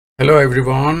Hello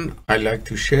everyone, I'd like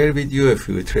to share with you a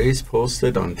few trades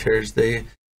posted on Thursday,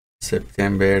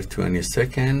 September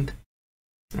 22nd.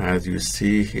 As you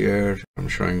see here, I'm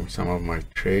showing some of my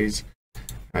trades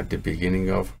at the beginning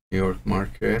of New York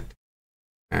market,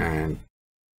 and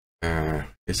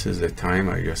this is the time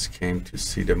I just came to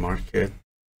see the market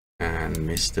and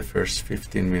missed the first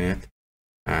 15 minutes,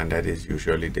 and that is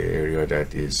usually the area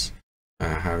that is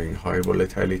having high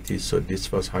volatility. So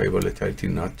this was high volatility,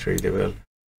 not tradable.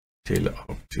 Till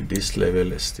up to this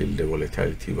level, still the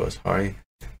volatility was high.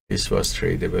 This was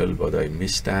tradable, but I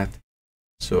missed that,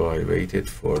 so I waited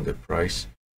for the price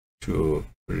to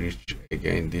reach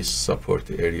again this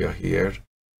support area here,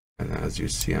 and as you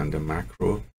see on the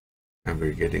macro, and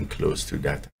we're getting close to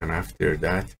that. And after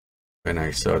that, when I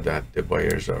saw that the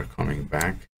buyers are coming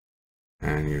back,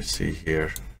 and you see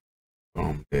here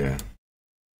from the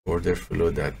order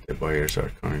flow that the buyers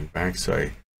are coming back, so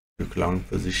I took long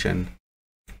position.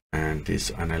 And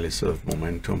this analysis of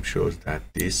momentum shows that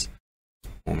this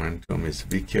momentum is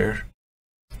weaker,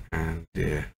 and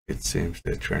it seems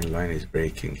the trend line is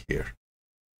breaking here.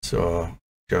 So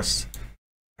just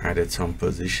added some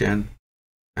position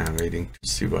and waiting to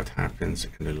see what happens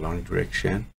in the long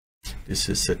direction. This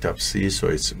is setup C, so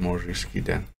it's more risky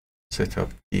than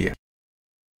setup E.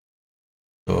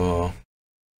 So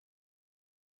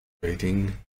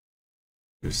waiting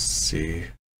to see.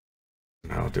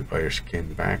 Now the buyers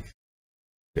came back,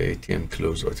 the ATM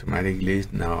closed automatically.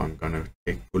 Now I'm gonna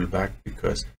take pullback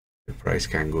because the price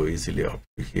can go easily up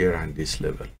to here and this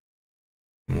level.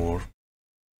 More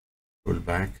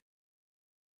pullback.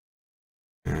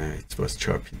 It was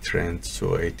choppy trend,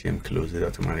 so ATM closed it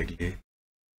automatically.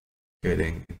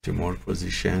 Getting into more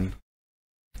position.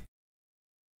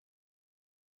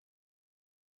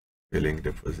 Filling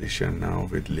the position now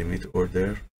with limit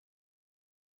order.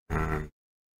 And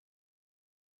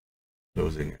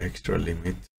closing extra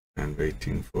limit and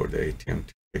waiting for the ATM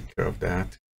to take care of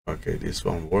that. Okay, this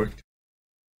one worked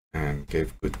and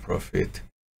gave good profit.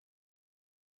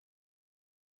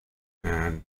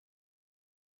 And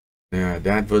yeah,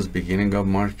 that was beginning of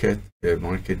market. The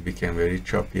market became very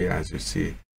choppy. As you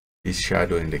see, this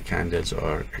shadow in the candles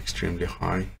are extremely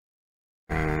high,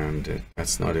 and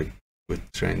that's not a good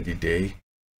trendy day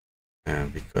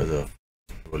because of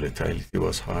volatility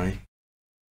was high.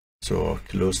 So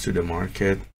close to the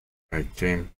market, I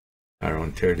came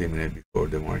around 30 minutes before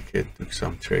the market, took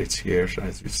some trades here,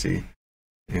 as you see,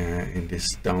 in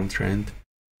this downtrend.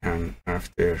 And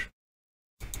after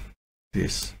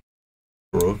this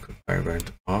broke, I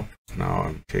went up. Now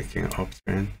I'm taking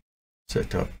uptrend,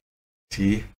 setup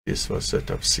T. This was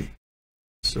setup C.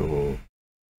 So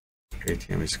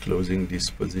ATM is closing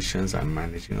these positions. I'm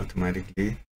managing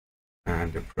automatically,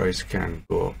 and the price can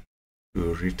go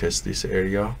to retest this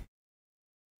area.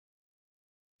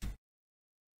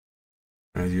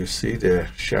 As you see, the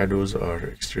shadows are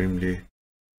extremely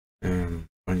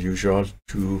unusual,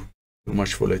 too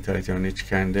much volatility on each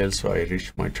candle. So I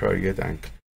reached my target and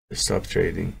stopped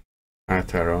trading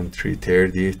at around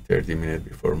 3:30, 30 minutes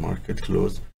before market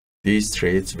close. These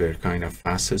trades were kind of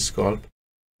fast scalp,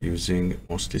 using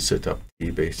mostly setup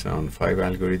T based on 5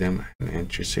 algorithm and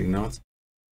entry signals.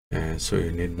 And so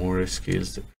you need more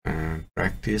skills and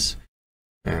practice.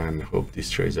 And hope these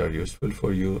trades are useful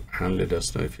for you, and let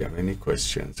us know if you have any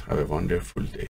questions. Have a wonderful day.